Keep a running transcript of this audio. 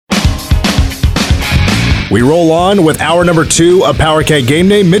We roll on with hour number 2 of Powercat Game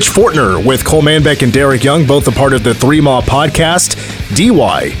Day. Mitch Fortner with Cole Manbeck and Derek Young, both a part of the 3 Maw podcast.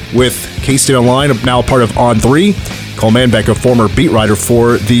 DY with K-State Online, now a part of On 3. Cole Manbeck, a former beat writer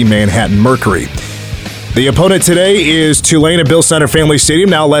for the Manhattan Mercury. The opponent today is Tulane at Bill Snyder Family Stadium,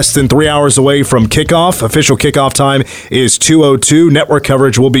 now less than 3 hours away from kickoff. Official kickoff time is 2:02. Network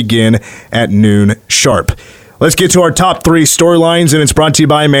coverage will begin at noon sharp. Let's get to our top 3 storylines, and it's brought to you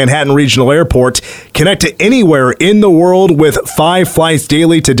by Manhattan Regional Airport. Connect to anywhere in the world with 5 flights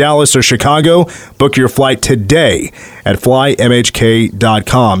daily to Dallas or Chicago. Book your flight today at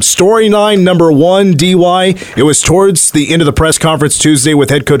flymhk.com. Storyline number 1, DY. It was towards the end of the press conference Tuesday with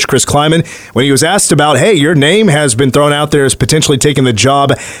head coach Chris Kleiman when he was asked about, hey, your name has been thrown out there as potentially taking the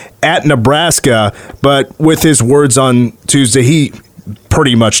job at Nebraska. But with his words on Tuesday, he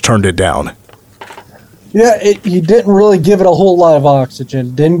pretty much turned it down. Yeah, he didn't really give it a whole lot of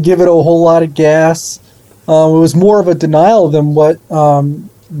oxygen, didn't give it a whole lot of gas. It was more of a denial than what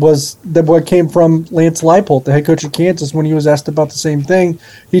came from Lance Leipold, the head coach of Kansas, when he was asked about the same thing.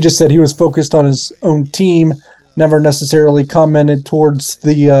 He just said he was focused on his own team, never necessarily commented towards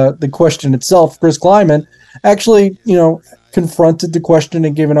the question itself. Chris Kleiman actually, confronted the question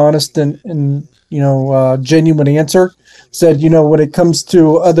and gave an honest and genuine answer. Said, when it comes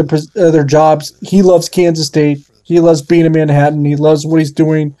to other jobs, he loves Kansas State. He loves being in Manhattan. He loves what he's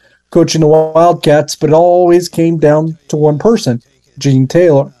doing, coaching the Wildcats. But it always came down to one person, Gene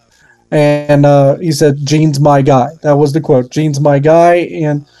Taylor. And he said, Gene's my guy. That was the quote. Gene's my guy.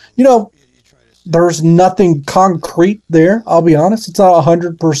 And, there's nothing concrete there. I'll be honest. It's not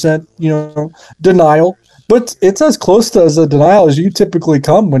 100%, denial. But it's as close to as a denial as you typically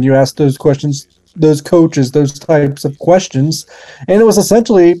come when you ask those questions, those coaches, those types of questions. And it was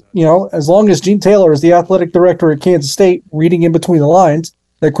essentially, as long as Gene Taylor is the athletic director at Kansas State, reading in between the lines,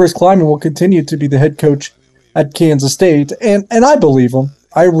 that Chris Kleiman will continue to be the head coach at Kansas State. And I believe him.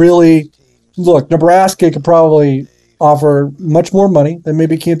 I really, look, Nebraska could probably offer much more money than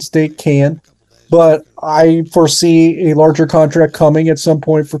maybe Kansas State can, but I foresee a larger contract coming at some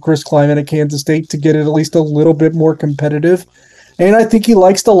point for Chris Kleiman at Kansas State to get it at least a little bit more competitive. And I think he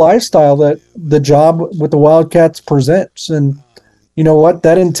likes the lifestyle that the job with the Wildcats presents. And you know what?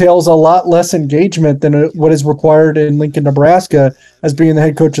 That entails a lot less engagement than what is required in Lincoln, Nebraska as being the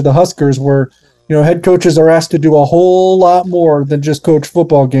head coach of the Huskers, where, head coaches are asked to do a whole lot more than just coach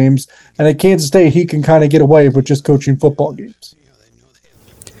football games. And at Kansas State, he can kind of get away with just coaching football games.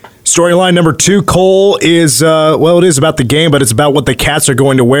 Storyline number 2, Cole, is, it is about the game, but it's about what the Cats are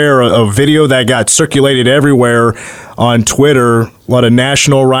going to wear, a video that got circulated everywhere on Twitter. A lot of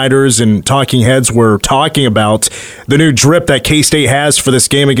national writers and talking heads were talking about the new drip that K-State has for this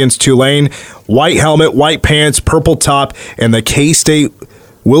game against Tulane. White helmet, white pants, purple top, and the K-State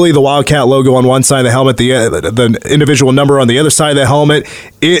Willie the Wildcat logo on one side of the helmet, the individual number on the other side of the helmet.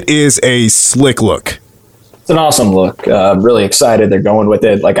 It is a slick look. It's an awesome look. Really excited they're going with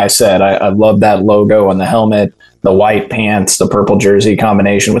it. Like I said, I love that logo on the helmet, the white pants, the purple jersey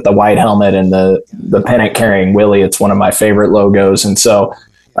combination with the white helmet and the pennant carrying Willie. It's one of my favorite logos. And so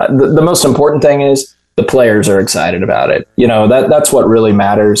the most important thing is the players are excited about it. That's what really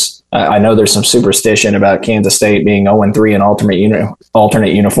matters. I know there's some superstition about Kansas State being 0-3 in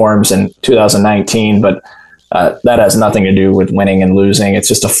alternate uniforms in 2019, but that has nothing to do with winning and losing. It's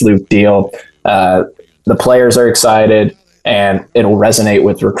just a fluke deal. The players are excited, and it'll resonate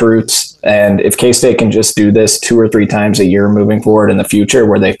with recruits. And if K-State can just do this 2 or 3 times a year moving forward in the future,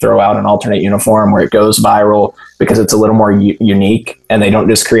 where they throw out an alternate uniform, where it goes viral because it's a little more unique, and they don't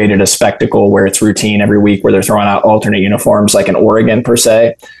just create it a spectacle where it's routine every week where they're throwing out alternate uniforms like in Oregon per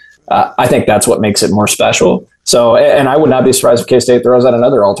se, I think that's what makes it more special. So, and I would not be surprised if K-State throws out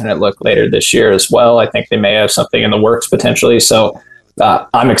another alternate look later this year as well. I think they may have something in the works potentially. So,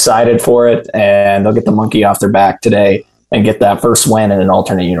 I'm excited for it, and they'll get the monkey off their back today and get that first win in an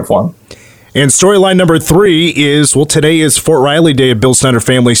alternate uniform. And storyline number 3 is, today is Fort Riley Day at Bill Snyder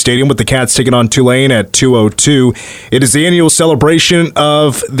Family Stadium with the Cats taking on Tulane at 2:02. It is the annual celebration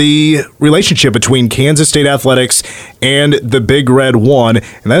of the relationship between Kansas State Athletics and the Big Red One,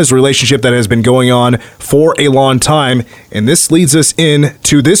 and that is a relationship that has been going on for a long time. And this leads us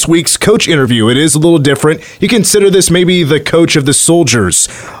into this week's coach interview. It is a little different. You consider this maybe the coach of the soldiers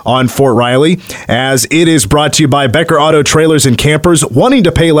on Fort Riley, as it is brought to you by Becker Auto Trailers and Campers, wanting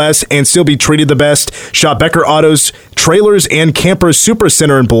to pay less and still be treated the best. Shop Becker Auto's Trailers and Campers Super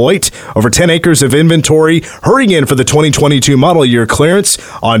Center in Beloit. Over 10 acres of inventory. Hurry in for the 2022 model year clearance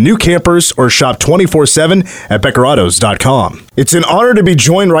on new campers or shop 24/7 at BeckerAutos.com. It's an honor to be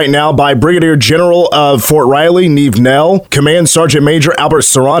joined right now by Brigadier General of Fort Riley, Neve Nell, Command Sergeant Major Albert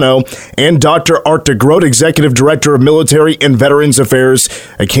Serrano, and Dr. Art DeGroat, Executive Director of Military and Veterans Affairs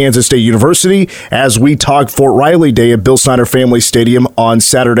at Kansas State University, as we talk Fort Riley Day at Bill Snyder Family Stadium on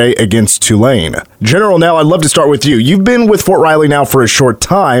Saturday against Tulane. General Nell, I'd love to start with you. You've been with Fort Riley now for a short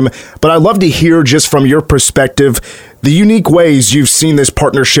time, but I'd love to hear just from your perspective the unique ways you've seen this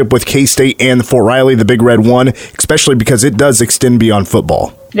partnership with K-State and Fort Riley, the Big Red One, especially because it does extend beyond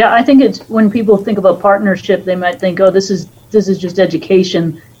football. Yeah, I think it's when people think about partnership, they might think, oh, this is just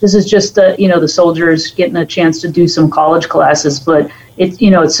education. This is just the soldiers getting a chance to do some college classes, but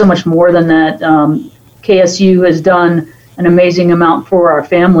it's so much more than that. KSU has done an amazing amount for our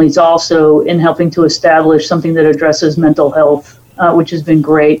families also in helping to establish something that addresses mental health, which has been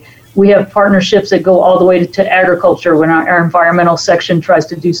great. We have partnerships that go all the way to agriculture. When our environmental section tries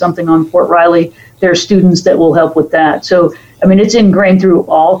to do something on Fort Riley, there are students that will help with that. So, it's ingrained through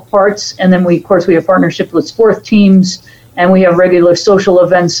all parts. And then we have partnerships with sports teams, and we have regular social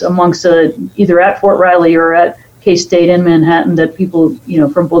events amongst either at Fort Riley or at K-State in Manhattan that people,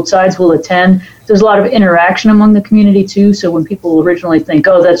 from both sides will attend. There's a lot of interaction among the community too. So when people originally think,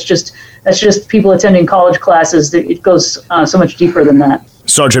 oh, that's just people attending college classes, it goes so much deeper than that.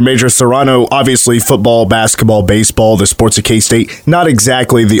 Sergeant Major Serrano, obviously football, basketball, baseball, the sports of K-State, not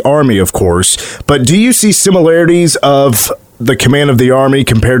exactly the Army, of course, but do you see similarities of the command of the Army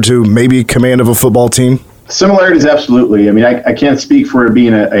compared to maybe command of a football team? Similarities, absolutely. I can't speak for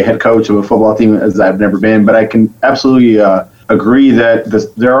being a head coach of a football team, as I've never been, but I can absolutely agree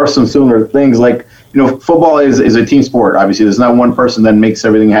that there are some similar things. Like, football is a team sport. Obviously, there's not one person that makes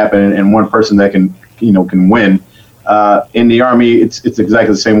everything happen and one person that can win. In the Army, it's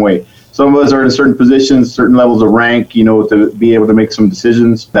exactly the same way. Some of us are in certain positions, certain levels of rank, to be able to make some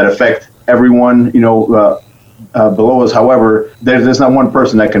decisions that affect everyone, below us. However, there's not one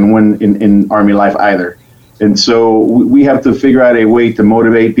person that can win in Army life either. And so we have to figure out a way to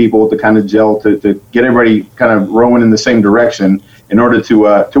motivate people to kind of gel, to get everybody kind of rowing in the same direction in order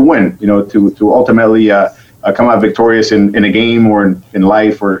to win, to ultimately come out victorious in a game or in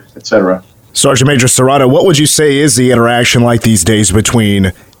life or et cetera. Sergeant Major Serrano, what would you say is the interaction like these days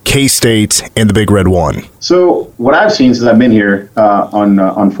between K-State and the Big Red One? So what I've seen since I've been here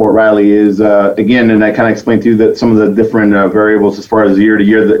on Fort Riley is, again, and I kind of explained to you that some of the different variables as far as year to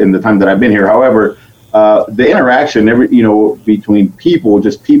year in the time that I've been here. However, the interaction between people,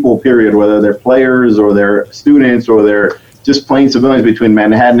 just people, period, whether they're players or they're students or they're just plain civilians between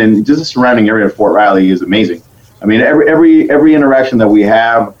Manhattan and just the surrounding area of Fort Riley is amazing. Every interaction that we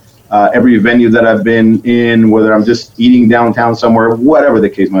have, every venue that I've been in, whether I'm just eating downtown somewhere, whatever the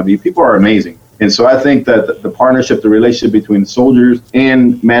case might be, people are amazing. And so I think that the partnership, the relationship between soldiers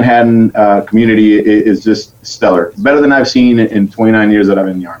and Manhattan community is just stellar. Better than I've seen in 29 years that I've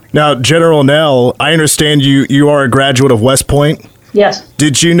been in the Army. Now, General Nell, I understand you are a graduate of West Point. Yes.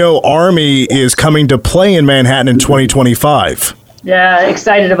 Did you know Army is coming to play in Manhattan in 2025? Yeah,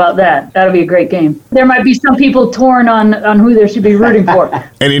 excited about that. That'll be a great game. There might be some people torn on who they should be rooting for.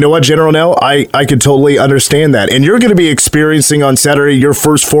 And you know what, General Nell? I could totally understand that. And you're going to be experiencing on Saturday your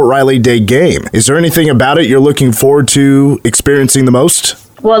first Fort Riley Day game. Is there anything about it you're looking forward to experiencing the most?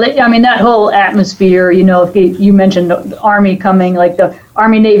 Well, that whole atmosphere, if you mentioned the Army coming, like the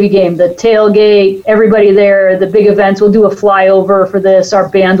Army-Navy game, the tailgate, everybody there, the big events. We'll do a flyover for this. Our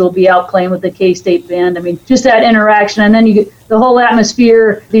band will be out playing with the K-State band. Just that interaction. And then you get the whole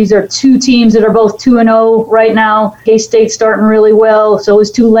atmosphere. These are two teams that are both 2-0 right now. K-State's starting really well. So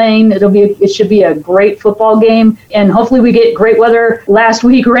is Tulane. It should be a great football game. And hopefully we get great weather. Last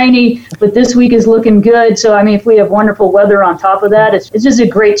week, rainy, but this week is looking good. So, if we have wonderful weather on top of that, it's just a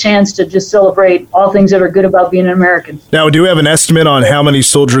great chance to just celebrate all things that are good about being an American. Now, do we have an estimate on how many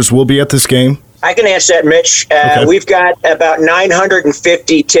soldiers will be at this game? I can answer that, Mitch. Okay. We've got about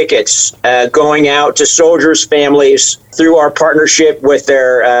 950 tickets going out to soldiers' families through our partnership with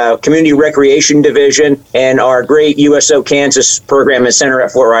their Community Recreation Division and our great USO Kansas program and center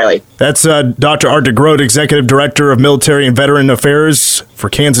at Fort Riley. That's Dr. Art DeGroat, Executive Director of Military and Veteran Affairs for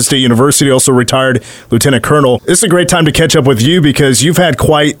Kansas State University, also retired Lieutenant Colonel. This is a great time to catch up with you because you've had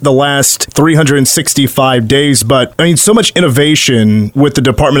quite the last 365 days, but so much innovation with the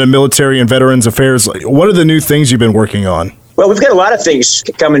Department of Military and Veterans Affairs. What are the new things you've been working on? Well, we've got a lot of things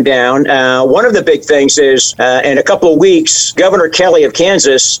coming down. One of the big things is in a couple of weeks, Governor Kelly of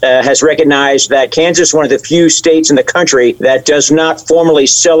Kansas has recognized that Kansas is one of the few states in the country that does not formally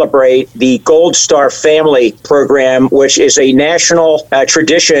celebrate the Gold Star Family Program, which is a national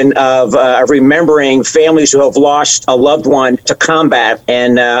tradition of remembering families who have lost a loved one to combat.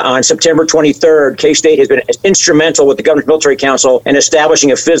 And on September 23rd, K-State has been instrumental with the Governor's Military Council in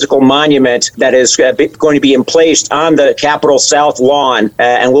establishing a physical monument that is going to be emplaced on the Capitol South lawn,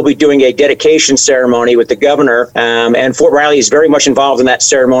 and we'll be doing a dedication ceremony with the governor. And Fort Riley is very much involved in that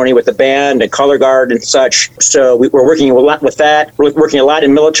ceremony with the band and color guard and such. So we're working a lot with that. We're working a lot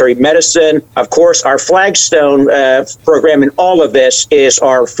in military medicine. Of course, our flagstone program in all of this is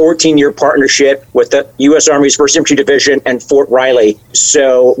our 14-year partnership with the U.S. Army's 1st Infantry Division and Fort Riley.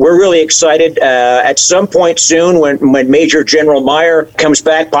 So we're really excited. At some point soon, when Major General Meyer comes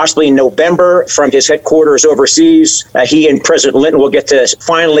back, possibly in November, from his headquarters overseas, he and President Linton will get to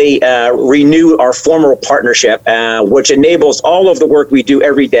finally renew our formal partnership, which enables all of the work we do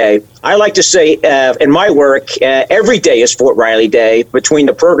every day. I like to say in my work, every day is Fort Riley Day. Between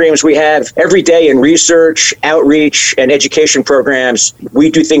the programs we have every day in research, outreach, and education programs,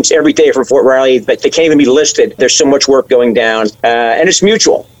 we do things every day for Fort Riley, but they can't even be listed. There's so much work going down, and it's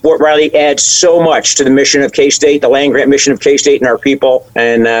mutual. Fort Riley adds so much to the mission of K-State, the land-grant mission of K-State and our people.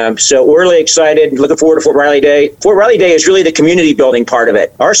 And so we're really excited, looking forward to Fort Riley Day. Fort Riley Day is really the community building part of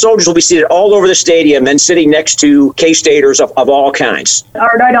it. Our soldiers will be seated all over the stadium and sitting next to K-Staters of all kinds.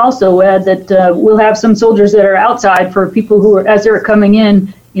 Art, I'd also add that we'll have some soldiers that are outside for people who are, as they're coming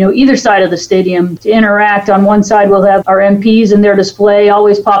in, either side of the stadium to interact. On one side, we'll have our MPs in their display,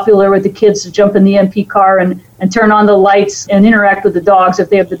 always popular with the kids to jump in the MP car and turn on the lights and interact with the dogs if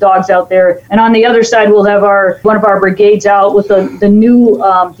they have the dogs out there. And on the other side, we'll have one of our brigades out with the new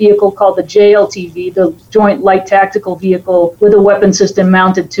vehicle called the JLTV, the Joint Light Tactical Vehicle, with a weapon system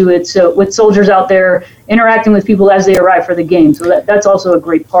mounted to it. So with soldiers out there interacting with people as they arrive for the game. So that's also a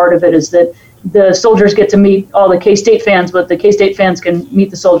great part of it, is that the soldiers get to meet all the K-State fans, but the K-State fans can meet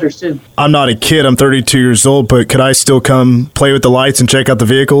the soldiers too. I'm not a kid. I'm 32 years old, but could I still come play with the lights and check out the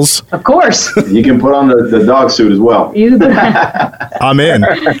vehicles? Of course. You can put on the dog suit as well. I'm in.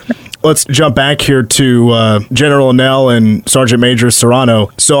 Let's jump back here to General Nell and Sergeant Major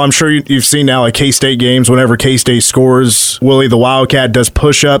Serrano. So I'm sure you've seen now at K-State games, whenever K-State scores, Willie the Wildcat does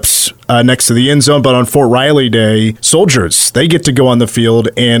push-ups next to the end zone. But on Fort Riley Day, soldiers, they get to go on the field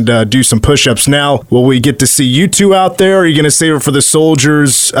and do some push-ups. Now, will we get to see you two out there? Or are you going to save it for the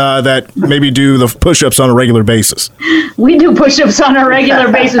soldiers that maybe do the push-ups on a regular basis? We do push-ups on a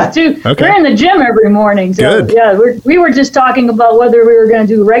regular basis, too. Okay. We're in the gym every morning. So, good. Yeah, we were just talking about whether we were going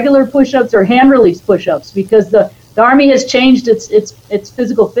to do regular push-ups or hand-release push-ups, because the Army has changed its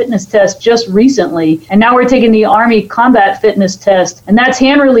physical fitness test just recently, and now we're taking the Army combat fitness test, and that's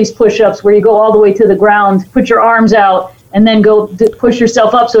hand-release push-ups, where you go all the way to the ground, put your arms out, and then go push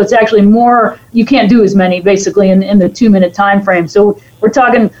yourself up. So it's actually more, you can't do as many basically in the 2-minute time frame. So we're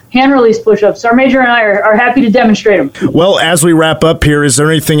talking hand release push-ups. Our major and I are happy to demonstrate them. Well, as we wrap up here, is there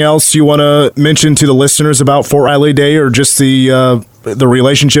anything else you want to mention to the listeners about Fort Riley Day, or just the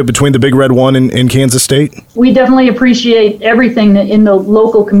relationship between the Big Red One and Kansas State? We definitely appreciate everything that in the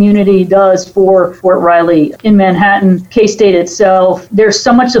local community does for Fort Riley in Manhattan, K-State itself. There's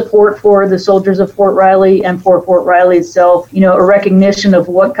so much support for the soldiers of Fort Riley and for Fort Riley itself, a recognition of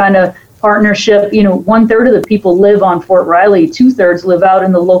what kind of partnership. 1/3 of the people live on Fort Riley, 2/3 live out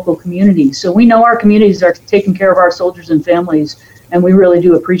in the local community. So we know our communities are taking care of our soldiers and families, and we really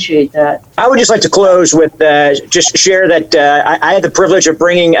do appreciate that. I would just like to close with just share that I had the privilege of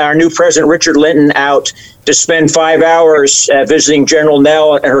bringing our new president, Richard Linton, out to spend 5 hours visiting General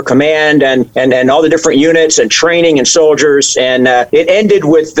Nell and her command and all the different units and training and soldiers. And it ended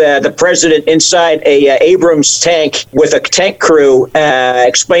with the president inside a Abrams tank with a tank crew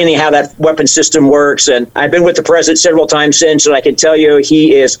explaining how that weapon system works. And I've been with the president several times since, and I can tell you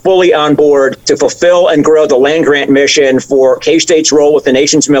he is fully on board to fulfill and grow the land-grant mission for K-State's role with the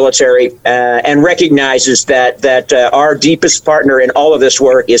nation's military, and recognizes that our deepest partner in all of this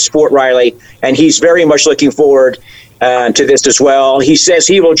work is Fort Riley, and he's very much looking forward to this as well. He says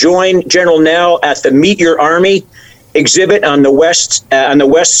he will join General Nell at the Meet Your Army exhibit on the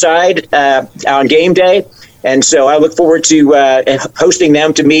west side on game day. And so I look forward to hosting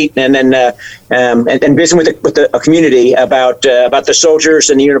them to meet and then and visiting with the community about the soldiers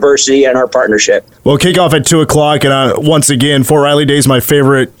and the university and our partnership. We'll kick off at 2 o'clock, and once again, Fort Riley Day is my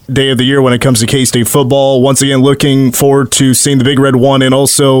favorite day of the year when it comes to K-State football. Once again, looking forward to seeing the Big Red One and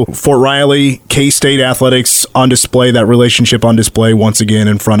also Fort Riley, K-State athletics on display, that relationship on display once again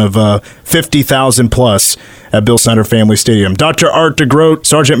in front of 50,000 plus at Bill Snyder Family Stadium. Dr. Art DeGroat,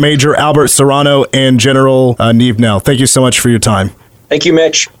 Sergeant Major Albert Serrano, and General Neve Nell, thank you so much for your time. Thank you,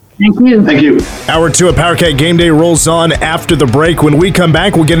 Mitch. Thank you. Thank you. Hour 2 of Powercat Game Day rolls on after the break. When we come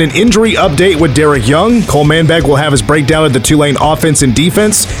back, we'll get an injury update with Derek Young. Cole Manbeck will have his breakdown of the Tulane offense and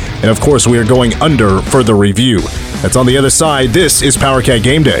defense. And of course, we are going under for the review. That's on the other side. This is Powercat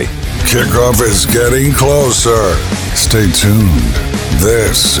Game Day. Kickoff is getting closer. Stay tuned.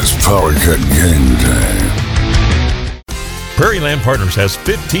 This is Powercat Game Day. Prairie Land Partners has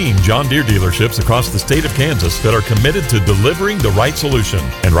 15 John Deere dealerships across the state of Kansas that are committed to delivering the right solution.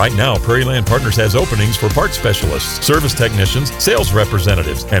 And right now, Prairie Land Partners has openings for parts specialists, service technicians, sales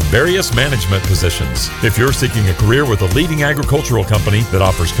representatives, and various management positions. If you're seeking a career with a leading agricultural company that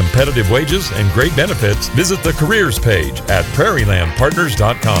offers competitive wages and great benefits, visit the careers page at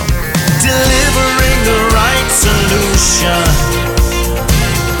prairielandpartners.com. Delivering the right solution.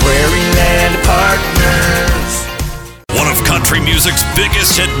 Prairie Land Partners. One of country music's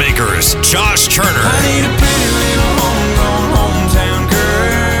biggest hit makers, Josh Turner. I need a pretty little homegrown hometown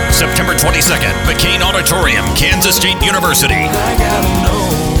girl. September 22nd, McCain Auditorium, Kansas State University. I gotta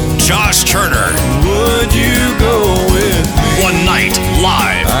know. Josh Turner. Would you go with me? One night,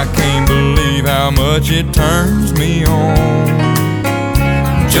 live. I can't believe how much it turns me on.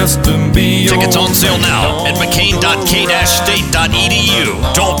 Just to be Tickets on sale now at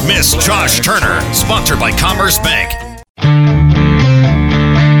mccain.k-state.edu. Don't miss Josh Turner, sponsored by Commerce Bank.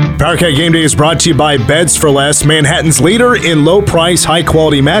 Powercat Game Day is brought to you by Beds for Less, Manhattan's leader in low-price,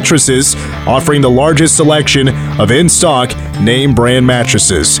 high-quality mattresses, offering the largest selection of in-stock name-brand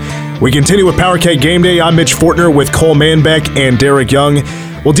mattresses. We continue with Powercat Game Day. I'm Mitch Fortner with Cole Manbeck and Derek Young.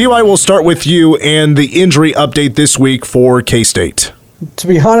 Well, DY, we'll start with you and the injury update this week for K-State. To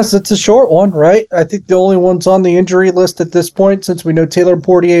be honest, it's a short one, right? I think the only ones on the injury list at this point, since we know Taylor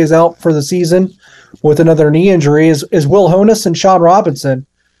Portier is out for the season with another knee injury, is Will Honus and Sean Robinson.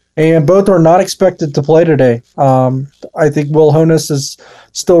 And both are not expected to play today. I think Will Honus is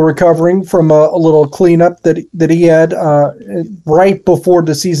still recovering from a little cleanup that he had right before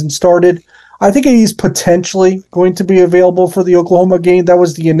the season started. I think he's potentially going to be available for the Oklahoma game. That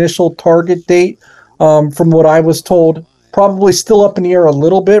was the initial target date from what I was told. Probably still up in the air a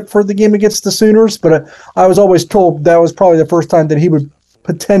little bit for the game against the Sooners, but I was always told that was probably the first time that he would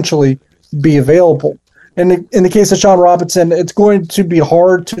potentially be available. And in the case of Sean Robinson, it's going to be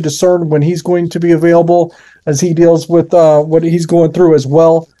hard to discern when he's going to be available as he deals with what he's going through as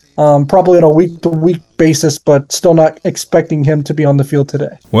well. Probably on a week-to-week basis, but still not expecting him to be on the field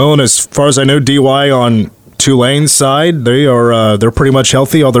today. Well, and as far as I know, DY on Tulane's side, they're pretty much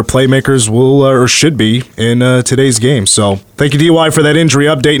healthy. All their playmakers will or should be in today's game. So thank you, DY, for that injury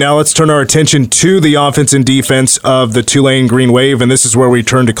update. Now let's turn our attention to the offense and defense of the Tulane Green Wave, and this is where we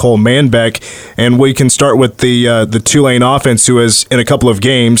turn to Cole Manbeck, and we can start with the Tulane offense, who has in a couple of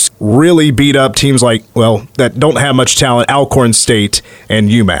games really beat up teams like that don't have much talent, Alcorn State and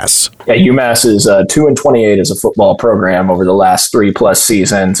UMass. Yeah, UMass is 2-28 as a football program over the last 3+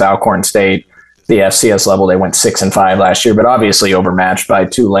 seasons. Alcorn State, the FCS level, they went 6-5 last year, but obviously overmatched by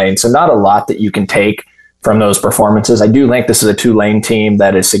Tulane. So not a lot that you can take from those performances. I do think this is a Tulane team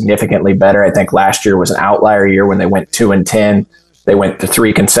that is significantly better. I think last year was an outlier year when they went 2-10. They went to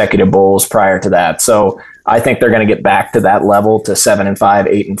 3 consecutive bowls prior to that. So I think they're going to get back to that level, to 7-5,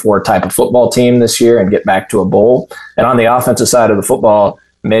 8-4 type of football team this year and get back to a bowl. And on the offensive side of the football,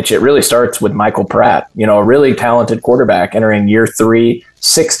 Mitch, it really starts with Michael Pratt, a really talented quarterback entering year 3,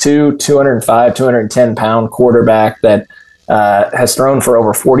 6'2", 205, 210-pound quarterback that has thrown for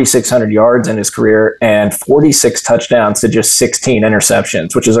over 4,600 yards in his career and 46 touchdowns to just 16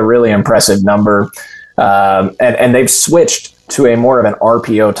 interceptions, which is a really impressive number. And they've switched to a more of an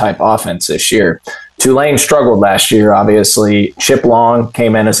RPO type offense this year. Tulane struggled last year, obviously. Chip Long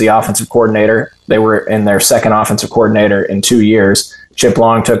came in as the offensive coordinator. They were in their second offensive coordinator in 2 years. Chip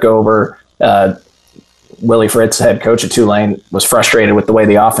Long took over. Willie Fritz, head coach at Tulane, was frustrated with the way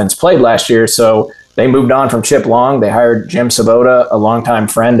the offense played last year, so they moved on from Chip Long. They hired Jim Sabota, a longtime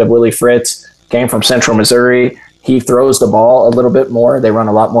friend of Willie Fritz, came from Central Missouri. He throws the ball a little bit more. They run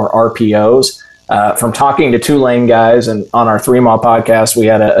a lot more RPOs. From talking to Tulane guys, and on our 3 Mile podcast, we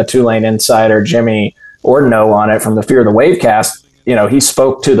had a Tulane insider, Jimmy Ordino, on it from the Fear the Wavecast. He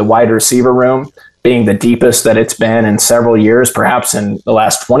spoke to the wide receiver room being the deepest that it's been in several years, perhaps in the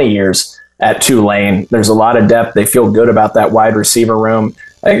last 20 years. at Tulane. There's a lot of depth. They feel good about that wide receiver room.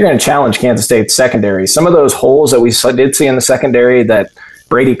 I think you're going to challenge Kansas State's secondary. Some of those holes that we did see in the secondary that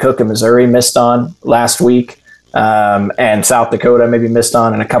Brady Cook in Missouri missed on last week, and South Dakota maybe missed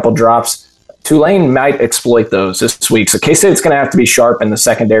on, and a couple drops, Tulane might exploit those this week. So K-State's going to have to be sharp in the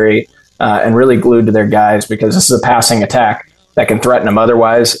secondary and really glued to their guys, because this is a passing attack that can threaten them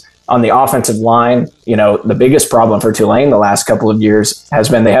otherwise. On the offensive line, the biggest problem for Tulane the last couple of years has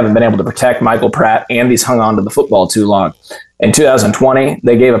been they haven't been able to protect Michael Pratt, and he's hung on to the football too long. In 2020,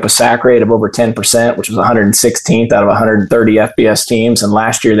 they gave up a sack rate of over 10%, which was 116th out of 130 FBS teams. And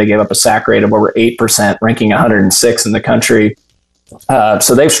last year, they gave up a sack rate of over 8%, ranking 106 in the country.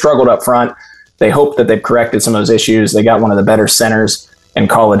 So they've struggled up front. They hope that they've corrected some of those issues. They got one of the better centers in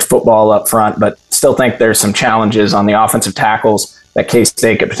college football up front, but still think there's some challenges on the offensive tackles that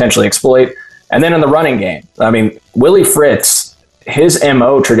K-State could potentially exploit. And then in the running game, Willie Fritz, his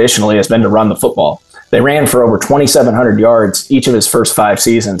MO traditionally has been to run the football. They ran for over 2,700 yards each of his first 5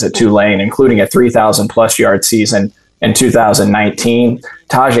 seasons at Tulane, including a 3,000-plus yard season in 2019.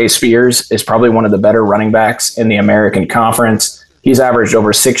 Tajay Spears is probably one of the better running backs in the American Conference. He's averaged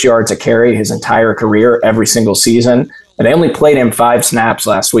over 6 yards a carry his entire career every single season. And they only played him 5 snaps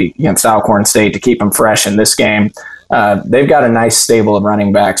last week against Alcorn State to keep him fresh in this game. They've got a nice stable of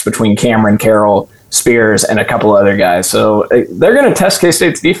running backs between Cameron Carroll, Spears, and a couple other guys. So they're going to test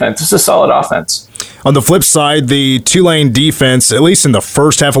K-State's defense. It's a solid offense. On the flip side, the Tulane defense, at least in the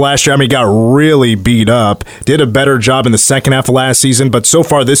first half of last year, got really beat up. Did a better job in the second half of last season, but so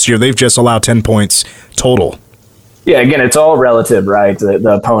far this year, they've just allowed 10 points total. Yeah, again, it's all relative, right,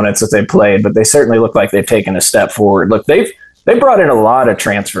 the opponents that they played, but they certainly look like they've taken a step forward. Look, they brought in a lot of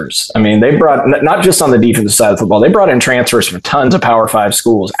transfers. They brought, not just on the defensive side of football, they brought in transfers from tons of Power 5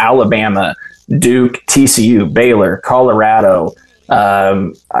 schools: Alabama, Duke, TCU, Baylor, Colorado.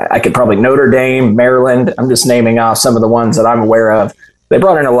 I could probably Notre Dame, Maryland. I'm just naming off some of the ones that I'm aware of. They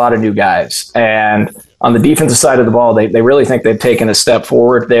brought in a lot of new guys. And on the defensive side of the ball, they really think they've taken a step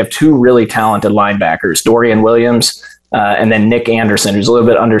forward. They have 2 really talented linebackers, Dorian Williams and then Nick Anderson, who's a little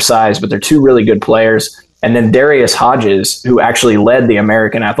bit undersized, but they're 2 really good players. And then Darius Hodges, who actually led the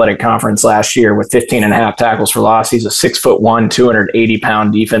American Athletic Conference last year with 15.5 tackles for loss. He's a 6'1",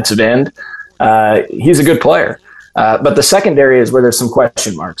 280-pound defensive end. He's a good player. But the secondary is where there's some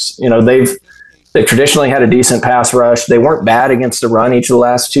question marks. They've traditionally had a decent pass rush. They weren't bad against the run each of the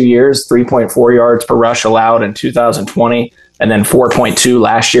last 2 years, 3.4 yards per rush allowed in 2020, and then 4.2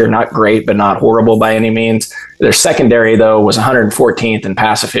 last year. Not great, but not horrible by any means. Their secondary, though, was 114th in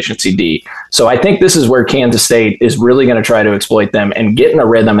pass efficiency D. So I think this is where Kansas State is really going to try to exploit them and get in a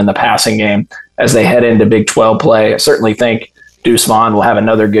rhythm in the passing game as they head into Big 12 play. I certainly think Deuce Vaughn will have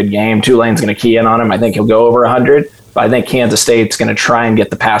another good game. Tulane's going to key in on him. I think he'll go over 100. But I think Kansas State's going to try and get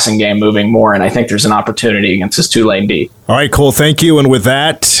the passing game moving more, and I think there's an opportunity against this Tulane D. All right, Cole, thank you. And with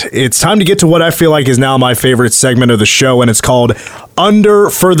that, it's time to get to what I feel like is now my favorite segment of the show, and it's called Under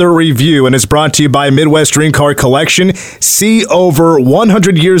Further Review, and it's brought to you by Midwest Dream Car Collection. See over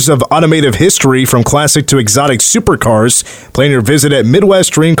 100 years of automotive history from classic to exotic supercars. Plan your visit at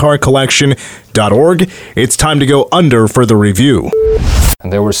MidwestDreamCarCollection.org. It's time to go under further review.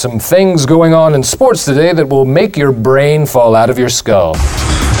 And there were some things going on in sports today that will make your brain fall out of your skull.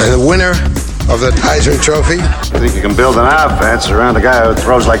 And the winner of the Heisman Trophy. I think you can build an offense around a guy who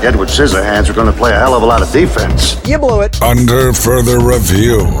throws like Edward Scissorhands. We're going to play a hell of a lot of defense. You blew it. Under further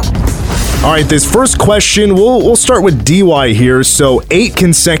review. All right, this first question, we'll start with DY here. So 8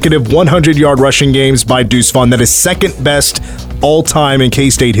 consecutive 100-yard rushing games by Deuce Vaughn. That is second best all-time in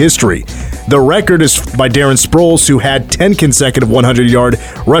K-State history. The record is by Darren Sproles, who had 10 consecutive 100-yard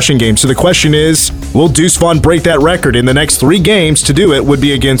rushing games. So the question is, will Deuce Vaughn break that record? In the next 3 games to do it would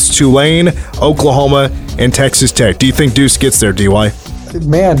be against Tulane, Oklahoma, and Texas Tech. Do you think Deuce gets there, DY?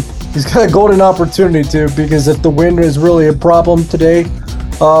 Man, he's got a golden opportunity to, because if the wind is really a problem today,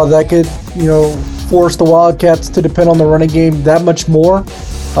 that could, force the Wildcats to depend on the running game that much more.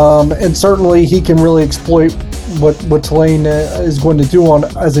 And certainly he can really exploit what Tulane is going to do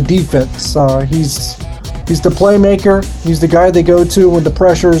as a defense. He's the playmaker. He's the guy they go to when the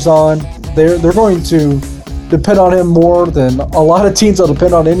pressure's on. They're going to depend on him more than a lot of teams will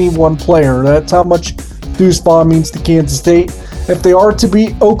depend on any one player. That's how much Deuce Vaughn means to Kansas State. If they are to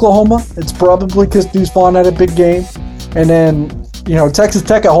beat Oklahoma, it's probably because Deuce Vaughn had a big game. And then, Texas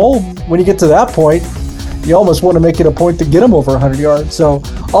Tech at home, when you get to that point, you almost want to make it a point to get him over 100 yards. So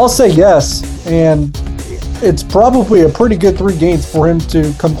I'll say yes, and it's probably a pretty good 3 games for him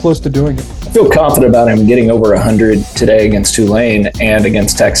to come close to doing it. feel confident about him getting over 100 today against Tulane and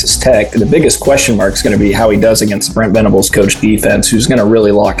against Texas Tech. The biggest question mark is going to be how he does against Brent Venables' coach defense, who's going to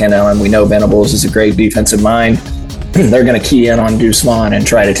really lock in on him. We know Venables is a great defensive mind. They're going to key in on Deuce Vaughn and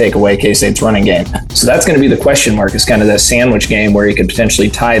try to take away K-State's running game. So that's going to be the question mark, is kind of that sandwich game where he could potentially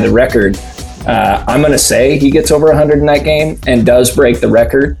tie the record. I'm going to say he gets over 100 in that game and does break the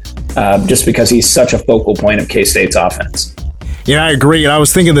record just because he's such a focal point of K-State's offense. Yeah, I agree. And I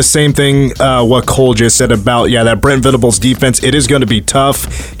was thinking the same thing what Cole just said about, that Brent Venables defense. It is going to be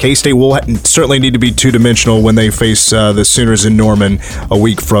tough. K-State will certainly need to be two-dimensional when they face the Sooners in Norman a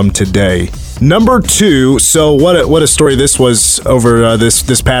week from today. Number 2, so what a story this was over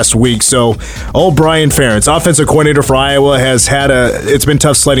this past week. So, old Brian Ferentz, offensive coordinator for Iowa, has had it's been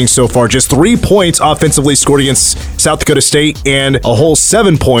tough sledding so far. Just 3 points offensively scored against South Dakota State and a whole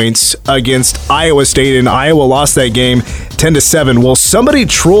 7 points against Iowa State, and Iowa lost that game 10-7. Well, somebody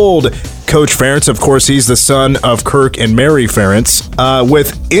trolled Coach Ferentz. Of course, he's the son of Kirk and Mary Ferentz,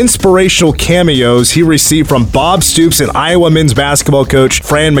 with inspirational cameos he received from Bob Stoops and Iowa men's basketball coach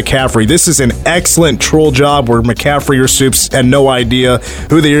Fran McCaffrey. This is an excellent troll job where McCaffrey or Stoops had no idea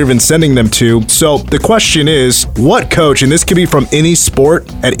who they're even sending them to. So the question is, what coach, and this could be from any sport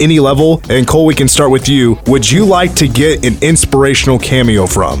at any level, and Cole, we can start with you, would you like to get an inspirational cameo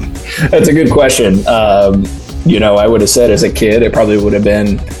from? That's a good question. I would have said as a kid, it probably would have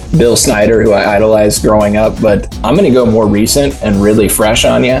been Bill Snyder, who I idolized growing up, but I'm going to go more recent and really fresh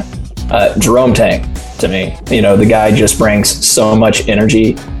on you. Jerome Tang, to me. The guy just brings so much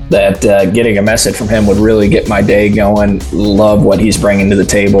energy that getting a message from him would really get my day going. Love what he's bringing to the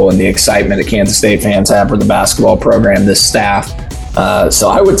table and the excitement that Kansas State fans have for the basketball program, this staff. So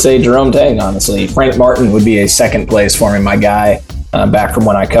I would say Jerome Tang, honestly. Frank Martin would be a second place for me, my guy. Back from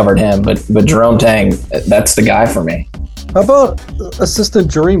when I covered him, but Jerome Tang, that's the guy for me. How about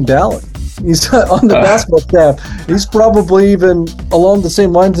assistant Jareem Dallin? He's on the basketball staff. He's probably even along the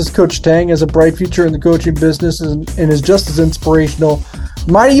same lines as Coach Tang, has a bright future in the coaching business and is just as inspirational.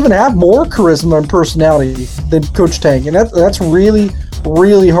 Might even have more charisma and personality than Coach Tang, and that's really,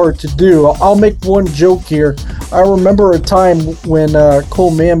 really hard to do. I'll make one joke here. I remember a time when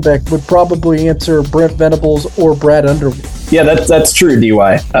Cole Manbeck would probably answer Brent Venables or Brad Underwood. Yeah, that's true,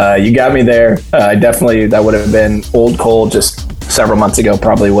 DY. You got me there. Definitely, that would have been old Cole just several months ago,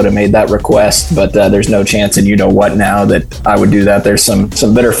 probably would have made that request, but there's no chance, and you know what now, that I would do that. There's some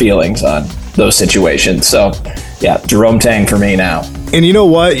bitter feelings on those situations. So, yeah, Jerome Tang for me now. And you know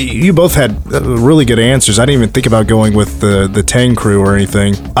what? You both had really good answers. I didn't even think about going with the Tang crew or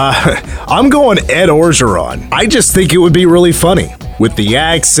anything. I'm going Ed Orgeron. I just think it would be really funny. With the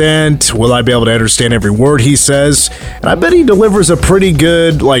accent, will I be able to understand every word he says? And I bet he delivers a pretty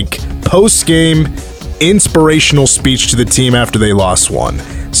good, post-game inspirational speech to the team after they lost one.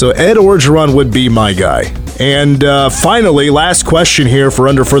 So Ed Orgeron would be my guy. And finally, last question here for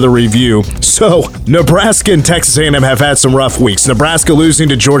under further review. So Nebraska and Texas A&M have had some rough weeks. Nebraska losing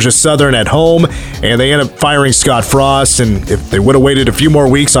to Georgia Southern at home, and they end up firing Scott Frost. And if they would have waited a few more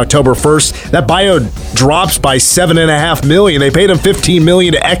weeks, October 1st, that bio drops by $7.5 million. They paid him $15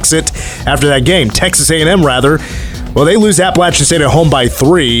 million to exit after that game. Texas A&M, rather. Well, they lose Appalachian State at home by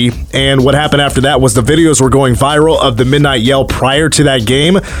 3, and what happened after that was the videos were going viral of the midnight yell prior to that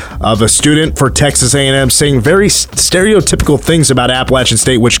game of a student for Texas A&M saying very stereotypical things about Appalachian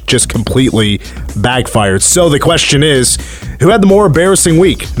State, which just completely backfired. So the question is, who had the more embarrassing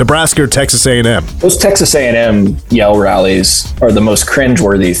week, Nebraska or Texas A&M? Those Texas A&M yell rallies are the most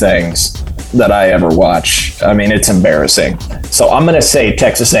cringeworthy things that I ever watch. I mean, it's embarrassing. So I'm going to say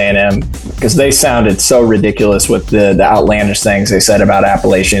Texas A&M because they sounded so ridiculous with the outlandish things they said about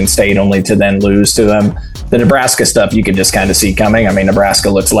Appalachian State only to then lose to them. The Nebraska stuff you could just kind of see coming. I mean, Nebraska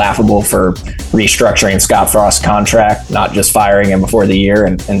looks laughable for restructuring Scott Frost's contract, not just firing him before the year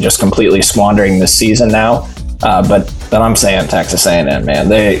and just completely squandering this season now. But I'm saying Texas A&M, man.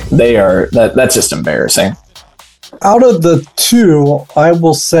 They are that's just embarrassing. Out of the two, I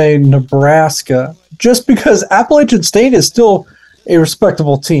will say Nebraska, just because Appalachian State is still a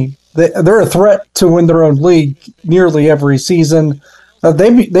respectable team. They're a threat to win their own league nearly every season.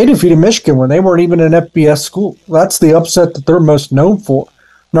 They defeated Michigan when they weren't even an FBS school. That's the upset that they're most known for.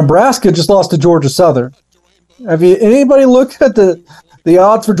 Nebraska just lost to Georgia Southern. Have anybody looked at the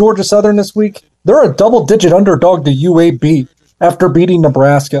odds for Georgia Southern this week? They're a double-digit underdog to UAB after beating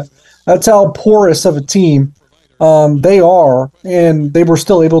Nebraska. That's how porous of a team they are, and they were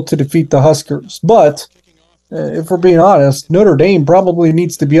still able to defeat the Huskers. But if we're being honest, Notre Dame probably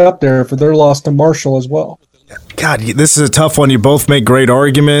needs to be up there for their loss to Marshall as well. God, this is a tough one. You both make great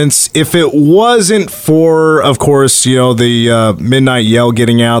arguments. If it wasn't for, of course, the midnight yell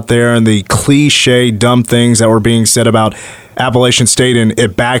getting out there and the cliche dumb things that were being said about Appalachian State and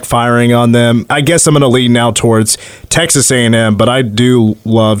it backfiring on them, I guess I'm going to lean now towards Texas A&M, but I do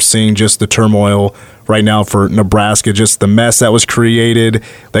love seeing just the turmoil right now for Nebraska, just the mess that was created.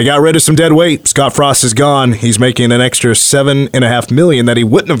 They got rid of some dead weight. Scott Frost is gone. He's making an extra $7.5 million that he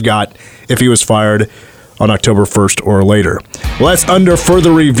wouldn't have got if he was fired on October 1st or later. Well, that's under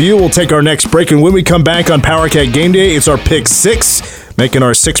further review. We'll take our next break, and when we come back on Powercat Game Day, it's our Pick 6, making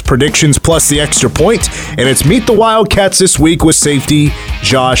our 6 predictions plus the extra point, and it's Meet the Wildcats this week with safety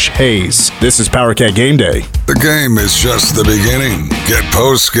Josh Hayes. This is Powercat Game Day. The game is just the beginning. Get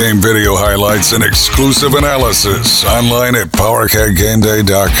post-game video highlights and exclusive analysis online at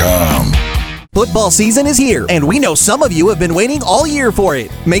PowerCatGameDay.com. Football season is here, and we know some of you have been waiting all year for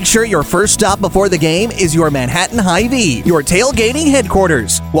it. Make sure your first stop before the game is your Manhattan Hy-Vee, your tailgating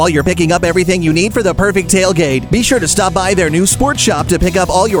headquarters. While you're picking up everything you need for the perfect tailgate, be sure to stop by their new sports shop to pick up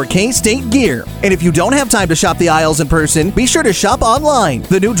all your K-State gear. And if you don't have time to shop the aisles in person, be sure to shop online.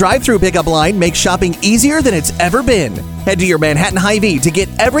 The new drive-thru pickup line makes shopping easier than it's ever been. Head to your Manhattan Hy-Vee to get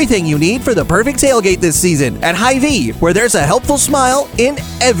everything you need for the perfect tailgate this season at Hy-Vee, where there's a helpful smile in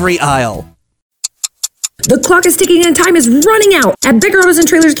every aisle. The clock is ticking and time is running out. At Becker Autos and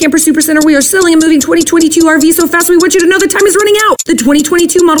Trailers Camper Supercenter, we are selling and moving 2022 RVs so fast we want you to know the time is running out. The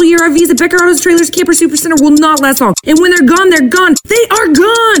 2022 model year RVs at Becker Autos Trailers Camper Supercenter will not last long. And when they're gone, they're gone. They are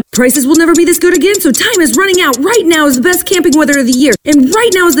gone. Prices will never be this good again, so time is running out. Right now is the best camping weather of the year. And right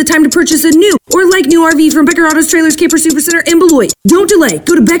now is the time to purchase a new or like new RV from Becker Autos Trailers Camper Supercenter in Beloit. Don't delay.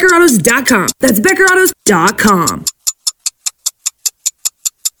 Go to BeckerAutos.com. That's BeckerAutos.com.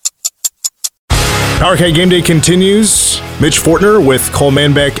 Powercat Game Day continues. Mitch Fortner with Cole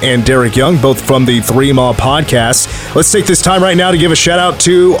Manbeck and Derek Young, both from the 3 Mile podcast. Let's take this time right now to give a shout out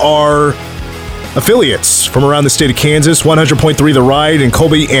to our affiliates from around the state of Kansas. 100.3 The Ride in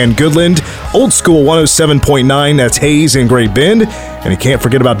Colby and Goodland. Old School 107.9, that's Hayes and Great Bend. And you can't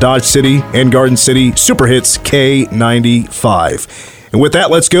forget about Dodge City and Garden City Super Hits K95. And with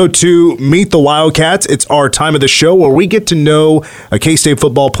that, let's go to Meet the Wildcats. It's our time of the show where we get to know a K-State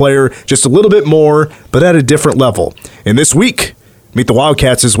football player just a little bit more, but at a different level. And this week, Meet the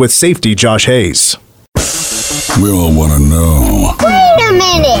Wildcats is with safety Josh Hayes. We all want to know. Wait a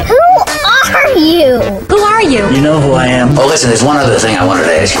minute. Who are you? Who are you? You know who I am. Oh, listen, there's one other thing I wanted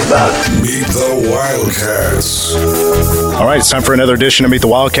to ask you about. Meet the Wildcats. All right, it's time for another edition of Meet the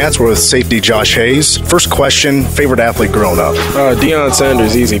Wildcats. We're with safety Josh Hayes. First question, favorite athlete growing up? Deion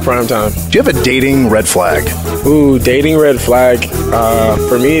Sanders, easy, prime time. Do you have a dating red flag? Ooh, dating red flag.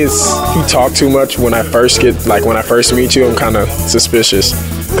 For me, it's you talk too much when I first meet you, I'm kind of suspicious.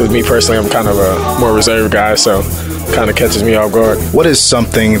 Because me personally, I'm kind of a more reserved guy, so kind of catches me off guard. What is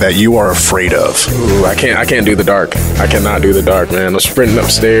something that you are afraid of? Ooh, I can't do the dark. I cannot do the dark, man. I'm sprinting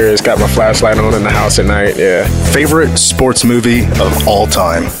upstairs, got my flashlight on in the house at night, yeah. Favorite sports movie of all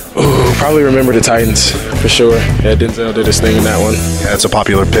time? Ooh, probably Remember the Titans, for sure. Yeah, Denzel did his thing in that one. Yeah, that's a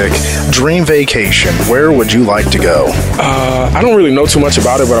popular pick. Dream vacation, where would you like to go? I don't really know too much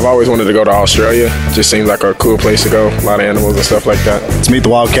about it, but I've always wanted to go to Australia. Just seems like a cool place to go. A lot of animals and stuff like that. Let's Meet the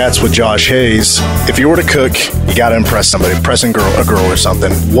Wildcats with Josh Hayes. If you were to cook, you got to impress somebody, impressing a girl or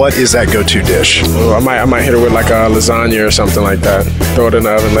something. What is that go-to dish? Ooh, I might hit her with like a lasagna or something like that. Throw it in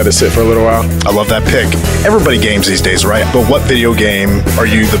the oven, let it sit for a little while. I love that pick. Everybody games these days, right? But what video game are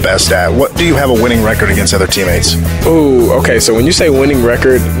you the best at? What do you have a winning record against other teammates? Ooh, okay. So when you say winning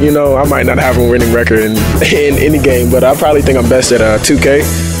record, I might not have a winning record in any game, but I probably think I'm best at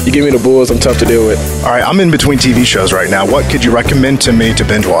 2K. You give me the Bulls, I'm tough to deal with. All right, I'm in between TV shows right now. What could you recommend to me to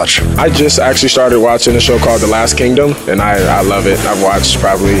binge watch? I just actually started watching a show called The Last Kingdom, and I love it. I've watched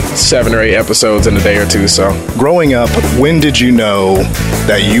probably 7 or 8 episodes in a day or two. So, growing up, when did you know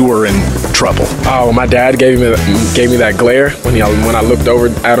that you were in trouble? Oh, my dad gave me that glare when I looked over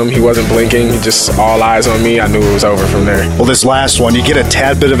at him. He wasn't blinking. He just all eyes on me. I knew it was over from there. Well, this last one, you get a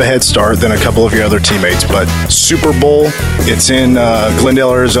tad bit of a head start than a couple of your other teammates, but Super Bowl, it's in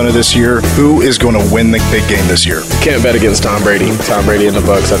Glendale, Arizona this year. Who is going to win the big game this year? Can't bet against Tom Brady. Tom Brady and the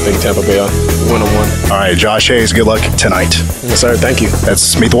Bucs. I think Tampa Bay 1-1. All right, Josh Hayes, good luck tonight. Yes, sir. Thank you.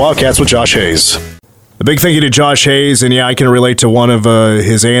 That's Meet the Wildcats with Josh Hayes. A big thank you to Josh Hayes, and yeah, I can relate to one of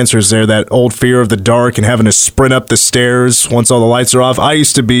his answers there, that old fear of the dark and having to sprint up the stairs once all the lights are off. I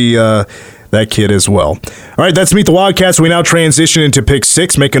used to be that kid as well. All right, that's Meet the Wildcats. We now transition into Pick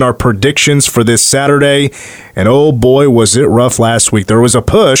 6, making our predictions for this Saturday, and oh boy, was it rough last week. There was a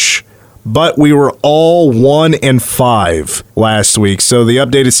push, but we were all 1-5 last week. So the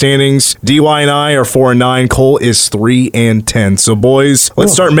updated standings, DY and I are 4-9. Cole is 3-10. So boys,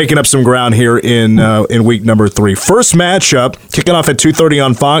 let's start making up some ground here in week number 3. First matchup, kicking off at 2:30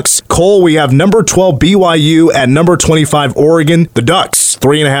 on Fox. Cole, we have number 12 BYU at number 25 Oregon. The Ducks,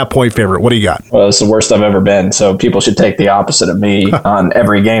 3.5-point favorite. What do you got? Well, it's the worst I've ever been, so people should take the opposite of me on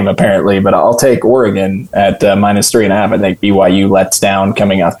every game, apparently. But I'll take Oregon at -3.5. I think BYU lets down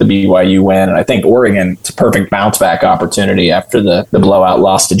coming off the BYU win, and I think Oregon, it's a perfect bounce-back opportunity after the blowout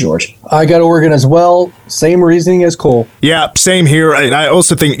loss to Georgia. I got Oregon as well. Same reasoning as Cole. Yeah, same here. I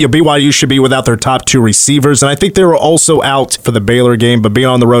also think BYU should be without their top 2 receivers, and I think they were also out for the Baylor game, but being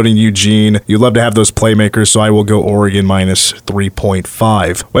on the road in Eugene, you'd love to have those playmakers, so I will go Oregon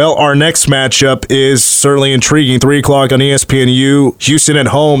 -3.5. Well, our next matchup is certainly intriguing. 3 o'clock on ESPNU. Houston at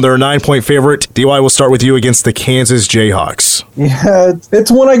home. They're a 9-point favorite. DY, will start with you against the Kansas Jayhawks. Yeah,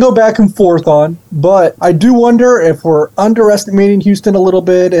 it's one I go back and forth on, but I do wonder if we're underestimating Houston a little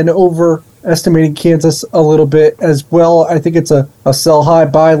bit and overestimating Kansas a little bit as well. I think it's a sell high,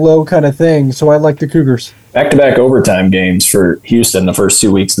 buy low kind of thing, so I like the Cougars. Back-to-back overtime games for Houston the first 2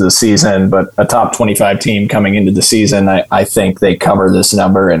 weeks of the season, but a top 25 team coming into the season, I think they cover this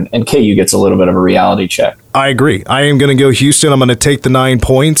number, and KU gets a little bit of a reality check. I agree. I am going to go Houston. I'm going to take the 9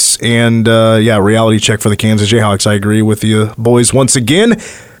 points, and reality check for the Kansas Jayhawks. I agree with you boys once again.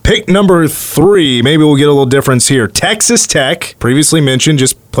 Pick number 3. Maybe we'll get a little difference here. Texas Tech, previously mentioned,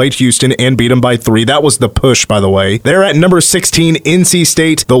 just played Houston and beat them by 3. That was the push, by the way. They're at number 16, NC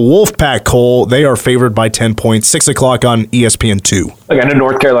State. The Wolfpack, Cole, they are favored by 10 points. 6 o'clock on ESPN2. Look, I know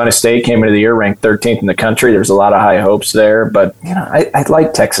North Carolina State came into the year ranked 13th in the country. There's a lot of high hopes there, but I'd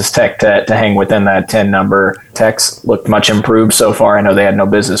like Texas Tech to hang within that 10 number. Tech's looked much improved so far. I know they had no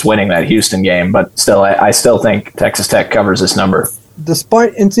business winning that Houston game, but still, I still think Texas Tech covers this number.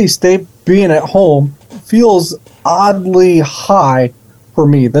 Despite NC State being at home, feels oddly high for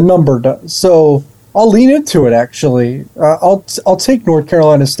me. The number does. So I'll lean into it, actually. I'll take North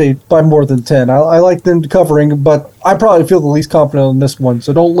Carolina State by more than 10. I like them covering, but I probably feel the least confident on this one.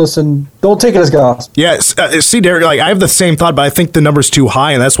 So don't take it as gospel. Yes. See, Derek, I have the same thought, but I think the number's too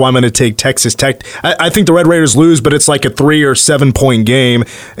high, and that's why I'm going to take Texas Tech. I think the Red Raiders lose, but it's like a 3 or 7 point game.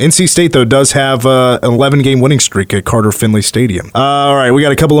 NC State, though, does have an 11-game winning streak at Carter Finley Stadium. All right, we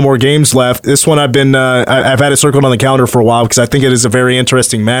got a couple of more games left. This one I've had it circled on the calendar for a while because I think it is a very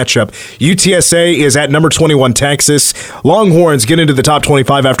interesting matchup. UTSA is at number 21 Texas. Longhorns get into the top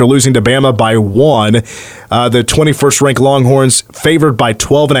 25 after losing to Bama by 1. The 21st ranked Longhorns favored by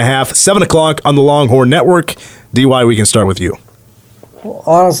 12.5. 7 o'clock on the Longhorn Network. DY, we can start with you. Well,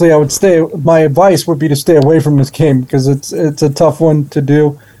 honestly, my advice would be to stay away from this game because it's a tough one to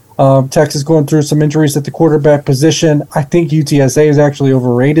do. Texas going through some injuries at the quarterback position. I think UTSA is actually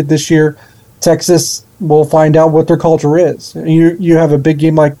overrated this year. Texas, will find out what their culture is. You have a big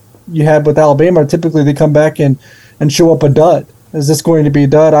game like you had with Alabama. Typically, they come back and show up a dud. Is this going to be a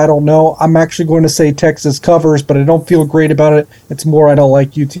dud? I don't know. I'm actually going to say Texas covers, but I don't feel great about it. It's more I don't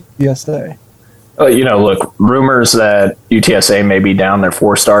like UTSA. Look, rumors that UTSA may be down their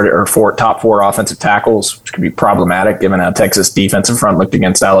top 4 offensive tackles, which could be problematic given how Texas defensive front looked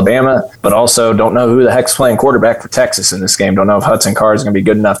against Alabama, but also don't know who the heck's playing quarterback for Texas in this game. Don't know if Hudson Card is going to be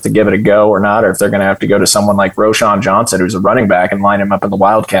good enough to give it a go or not, or if they're going to have to go to someone like Roschon Johnson, who's a running back, and line him up in the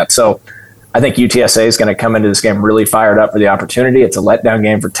Wildcat. So I think UTSA is going to come into this game really fired up for the opportunity. It's a letdown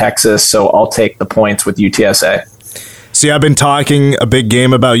game for Texas, so I'll take the points with UTSA. See, I've been talking a big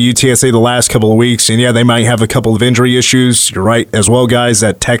game about UTSA the last couple of weeks, and yeah, they might have a couple of injury issues. You're right as well, guys,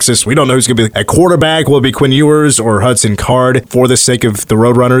 at Texas. We don't know who's going to be at quarterback. Will it be Quinn Ewers or Hudson Card? For the sake of the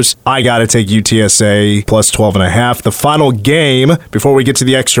Roadrunners, I got to take UTSA plus 12.5. The final game, before we get to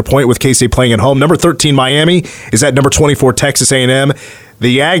the extra point with K-State playing at home, number 13 Miami is at number 24 Texas A&M.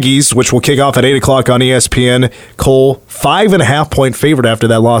 The Aggies, which will kick off at 8 o'clock on ESPN, Cole, 5.5 point favorite after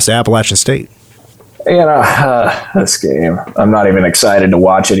that loss to Appalachian State. This game, I'm not even excited to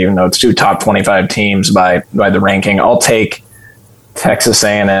watch it, even though it's 2 top 25 teams by the ranking. I'll take Texas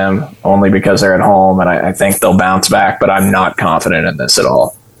A&M only because they're at home, and I think they'll bounce back, but I'm not confident in this at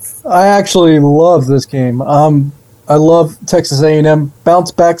all. I actually love this game. I love Texas A&M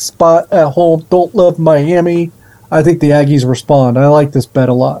bounce back spot at home. Don't love Miami. I think the Aggies respond. I like this bet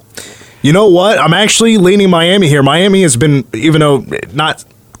a lot. You know what? I'm actually leaning Miami here. Miami has been, even though not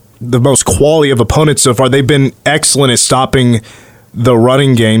the most quality of opponents so far, they've been excellent at stopping the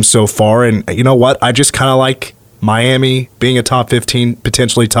running game so far. And you know what? I just kind of like Miami being a top 15,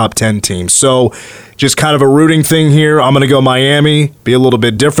 potentially top 10 team. So just kind of a rooting thing here. I'm going to go Miami, be a little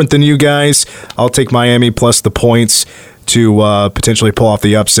bit different than you guys. I'll take Miami plus the points to potentially pull off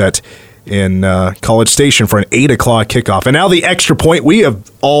the upset in College Station for an 8 o'clock kickoff. And now the extra point, we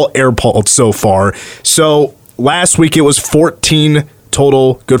have all airpolled so far. So last week it was 14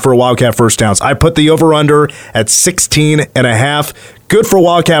 total good for Wildcat first downs. I put the over-under at 16.5. Good for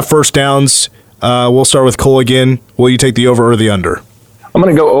Wildcat first downs. We'll start with Cole again. Will you take the over or the under? I'm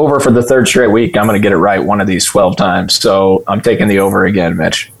going to go over for the third straight week. I'm going to get it right one of these 12 times. So I'm taking the over again,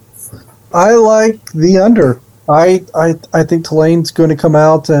 Mitch. I like the under. I think Tulane's going to come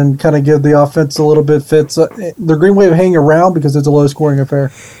out and kind of give the offense a little bit fits. The Green Wave hang around because it's a low-scoring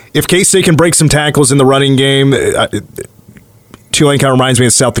affair. If K-State can break some tackles in the running game, Tulane kind of reminds me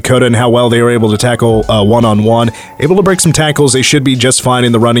of South Dakota and how well they were able to tackle one-on-one. Able to break some tackles, they should be just fine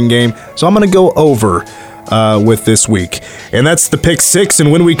in the running game. So I'm going to go over with this week. And that's the Pick 6.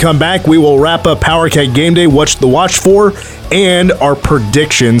 And when we come back, we will wrap up Powercat Game Day, watch for, and our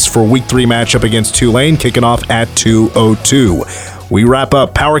predictions for Week 3 matchup against Tulane, kicking off at 2:02. We wrap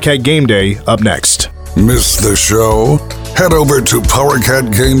up Powercat Game Day up next. Miss the show? Head over to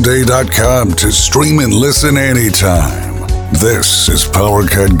PowerCatGameDay.com to stream and listen anytime. This is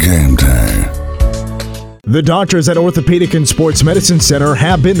Powercat Game Day. The doctors at Orthopedic and Sports Medicine Center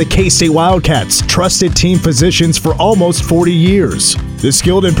have been the K-State Wildcats' trusted team physicians for almost 40 years. The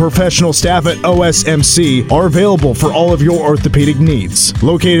skilled and professional staff at OSMC are available for all of your orthopedic needs.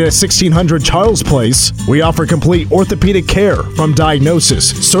 Located at 1600 Charles Place, we offer complete orthopedic care from diagnosis,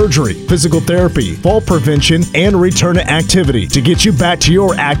 surgery, physical therapy, fall prevention, and return to activity to get you back to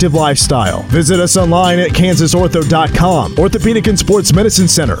your active lifestyle. Visit us online at kansasortho.com. Orthopedic and Sports Medicine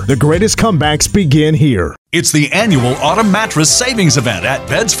Center. The greatest comebacks begin here. It's the annual Autumn Mattress Savings Event at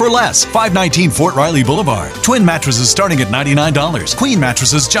Beds for Less, 519 Fort Riley Boulevard. Twin mattresses starting at $99. Queen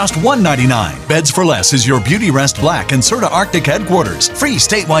mattresses just $199. Beds for Less is your Beauty Rest Black and Serta Arctic headquarters. Free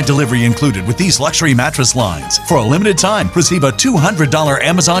statewide delivery included with these luxury mattress lines. For a limited time, receive a $200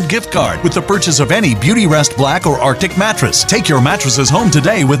 Amazon gift card with the purchase of any Beauty Rest Black or Arctic mattress. Take your mattresses home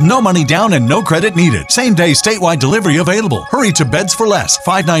today with no money down and no credit needed. Same day statewide delivery available. Hurry to Beds for Less,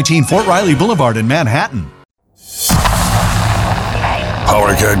 519 Fort Riley Boulevard in Manhattan.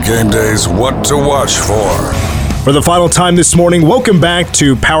 Powercat Game Day's What to Watch For. For the final time this morning, welcome back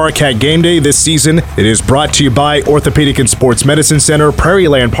to Powercat Game Day this season. It is brought to you by Orthopedic and Sports Medicine Center, Prairie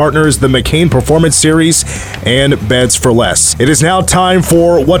Land Partners, the McCain Performance Series, and Beds for Less. It is now time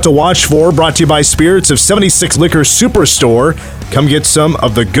for What to Watch For, brought to you by Spirits of 76 Liquor Superstore. Come get some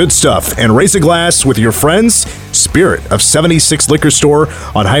of the good stuff and raise a glass with your friends. Spirit of 76 Liquor Store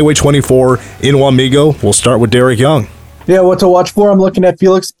on Highway 24 in Wamego. We'll start with Derek Young. Yeah, what to watch for? I'm looking at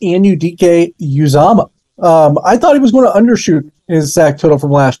Felix Anudike Uzama. I thought he was going to undershoot his sack total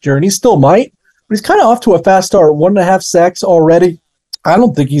from last year, and he still might, but he's kind of off to a fast start. 1.5 sacks already. I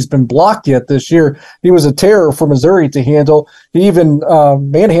don't think he's been blocked yet this year. He was a terror for Missouri to handle. He even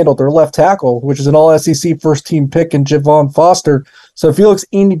manhandled their left tackle, which is an all-SEC first-team pick in Javon Foster. So Felix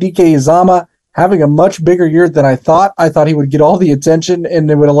Anudike Uzama having a much bigger year than I thought. I thought he would get all the attention,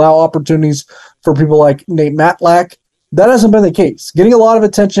 and it would allow opportunities for people like Nate Matlack. That hasn't been the case. Getting a lot of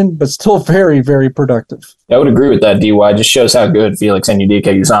attention, but still very, very productive. I would agree with that, DY. Just shows how good Felix Anudike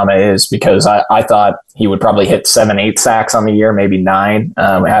Uzama is, because I thought he would probably hit 7-8 sacks on the year, maybe 9.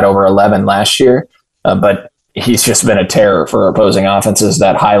 Had over 11 last year. But he's just been a terror for opposing offenses.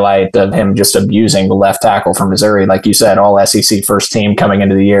 That highlight of him just abusing the left tackle from Missouri, like you said, all SEC first team coming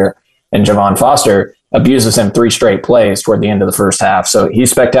into the year. And Javon Foster abuses him 3 straight plays toward the end of the first half. So he's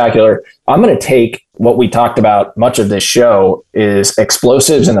spectacular. I'm going to take what we talked about much of this show is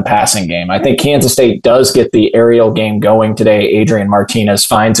explosives in the passing game. I think Kansas State does get the aerial game going today. Adrian Martinez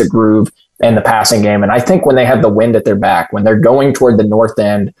finds a groove in the passing game. And I think when they have the wind at their back, when they're going toward the north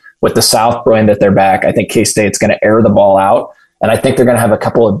end with the south wind at their back, I think K-State's going to air the ball out. And I think they're going to have a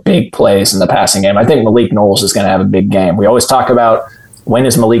couple of big plays in the passing game. I think Malik Knowles is going to have a big game. We always talk about, when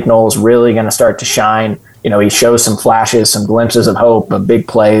is Malik Knowles really going to start to shine? You know, he shows some flashes, some glimpses of hope, of big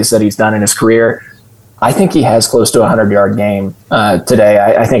plays that he's done in his career. I think he has close to a 100-yard game today.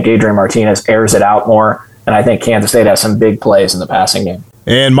 I think Adrian Martinez airs it out more, and I think Kansas State has some big plays in the passing game.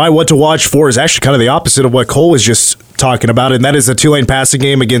 And my what to watch for is actually kind of the opposite of what Cole was just talking about, and that is the Tulane passing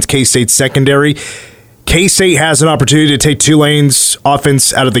game against K-State's secondary. K-State has an opportunity to take Tulane's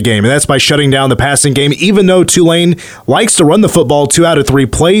offense out of the game, and that's by shutting down the passing game, even though Tulane likes to run the football 2 out of 3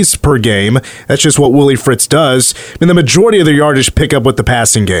 plays per game. That's just what Willie Fritz does. I mean, the majority of their yardage pick up with the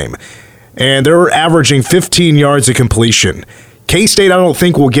passing game, and they're averaging 15 yards of completion. K-State, I don't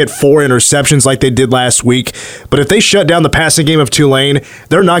think, will get 4 interceptions like they did last week, but if they shut down the passing game of Tulane,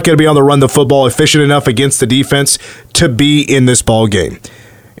 they're not going to be able to run the football efficient enough against the defense to be in this ball game.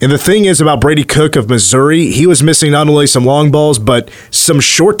 And the thing is about Brady Cook of Missouri, he was missing not only some long balls, but some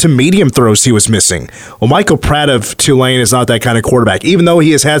short to medium throws he was missing. Well, Michael Pratt of Tulane is not that kind of quarterback. Even though he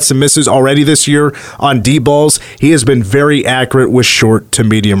has had some misses already this year on deep balls, he has been very accurate with short to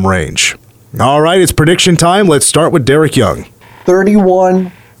medium range. All right, it's prediction time. Let's start with Derek Young.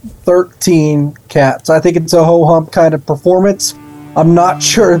 31-13 Cats. I think it's a ho-hum kind of performance. I'm not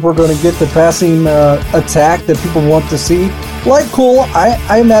sure if we're going to get the passing attack that people want to see. Like Cole,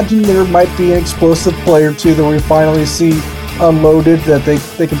 I imagine there might be an explosive play or two that we finally see unloaded that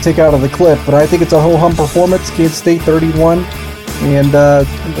they can take out of the clip. But I think it's a ho-hum performance. Kansas State 31, and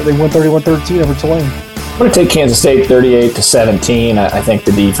they won 31-13 over Tulane. I'm going to take Kansas State 38-17. I think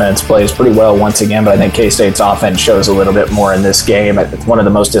the defense plays pretty well once again, but I think K-State's offense shows a little bit more in this game. It's one of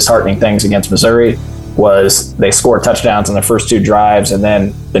the most disheartening things against Missouri was they scored touchdowns on their first 2 drives, and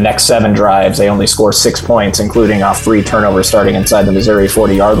then the next 7 drives, they only score 6 points, including off 3 turnovers starting inside the Missouri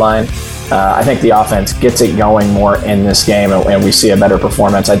 40-yard line. I think the offense gets it going more in this game, and we see a better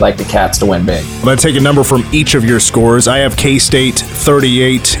performance. I'd like the Cats to win big. I'm going to take a number from each of your scores. I have K-State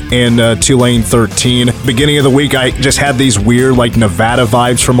 38 and Tulane 13. Beginning of the week, I just had these weird like Nevada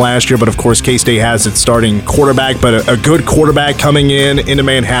vibes from last year, but of course K-State has its starting quarterback, but a good quarterback coming into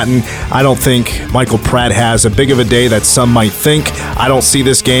Manhattan. I don't think Michael Pratt has as big of a day that some might think. I don't see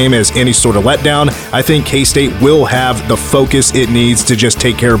this game as any sort of letdown. I think K-State will have the focus it needs to just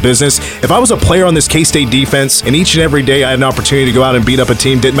take care of business. If I was a player on this K-State defense and each and every day I had an opportunity to go out and beat up a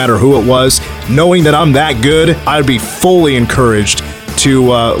team, didn't matter who it was, knowing that I'm that good, I'd be fully encouraged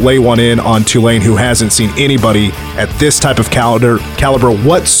to lay one in on Tulane, who hasn't seen anybody at this type of caliber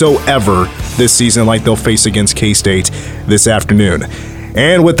whatsoever this season like they'll face against K-State this afternoon.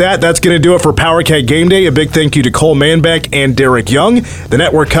 And with that, that's going to do it for Powercat Game Day. A big thank you to Cole Manbeck and Derek Young. The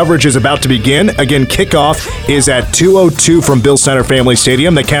network coverage is about to begin. Again, kickoff is at 2:02 from Bill Center Family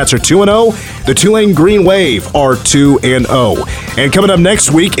Stadium. The Cats are 2-0. The Tulane Green Wave are 2-0. And coming up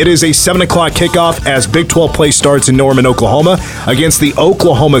next week, it is a 7 o'clock kickoff as Big 12 play starts in Norman, Oklahoma against the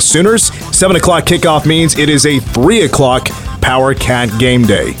Oklahoma Sooners. 7 o'clock kickoff means it is a 3 o'clock Powercat Game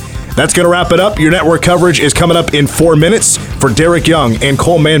Day. That's going to wrap it up. Your network coverage is coming up in 4 minutes. For Derek Young and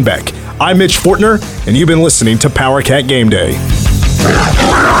Cole Manbeck, I'm Mitch Fortner, and you've been listening to Powercat Game Day.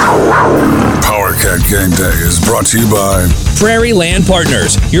 Powercat Game Day is brought to you by Prairie Land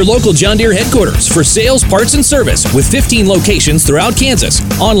Partners, your local John Deere headquarters for sales, parts, and service with 15 locations throughout Kansas.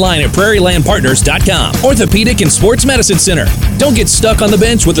 Online at prairielandpartners.com. Orthopedic and Sports Medicine Center. Don't get stuck on the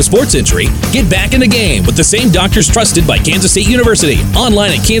bench with a sports injury. Get back in the game with the same doctors trusted by Kansas State University. Online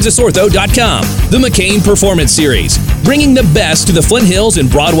at kansasortho.com. The McCain Performance Series, bringing the best to the Flint Hills in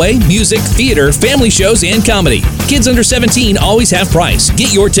Broadway, music, theater, family shows, and comedy. Kids under 17 always have price.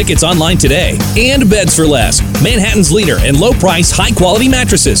 Get your tickets online today. And Beds for Less, Manhattan's leader in low-price, high-quality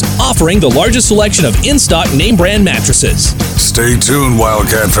mattresses, offering the largest selection of in-stock name-brand mattresses. Stay tuned,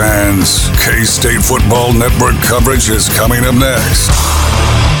 Wildcat fans. K-State Football Network coverage is coming up next.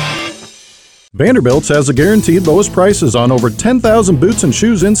 Vanderbilt's has the guaranteed lowest prices on over 10,000 boots and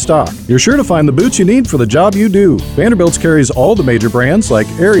shoes in stock. You're sure to find the boots you need for the job you do. Vanderbilt's carries all the major brands like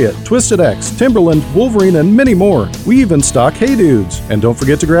Ariat, Twisted X, Timberland, Wolverine, and many more. We even stock Hey Dudes. And don't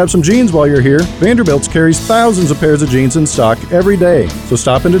forget to grab some jeans while you're here. Vanderbilt's carries thousands of pairs of jeans in stock every day. So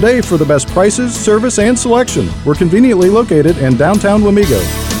stop in today for the best prices, service, and selection. We're conveniently located in downtown Wamego.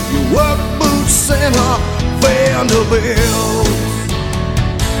 Work Boot Center, Vanderbilt.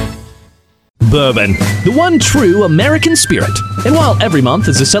 Bourbon, the one true American spirit. And while every month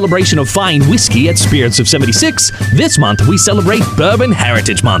is a celebration of fine whiskey at Spirits of 76, this month we celebrate Bourbon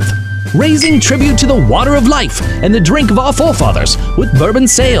Heritage Month, raising tribute to the water of life and the drink of our forefathers with bourbon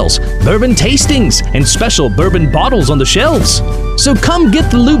sales, bourbon tastings, and special bourbon bottles on the shelves. So come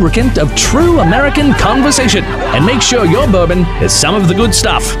get the lubricant of true American conversation and make sure your bourbon is some of the good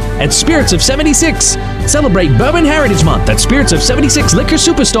stuff. At Spirits of 76, celebrate Bourbon Heritage Month at Spirits of 76 Liquor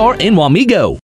Superstore in Wamego.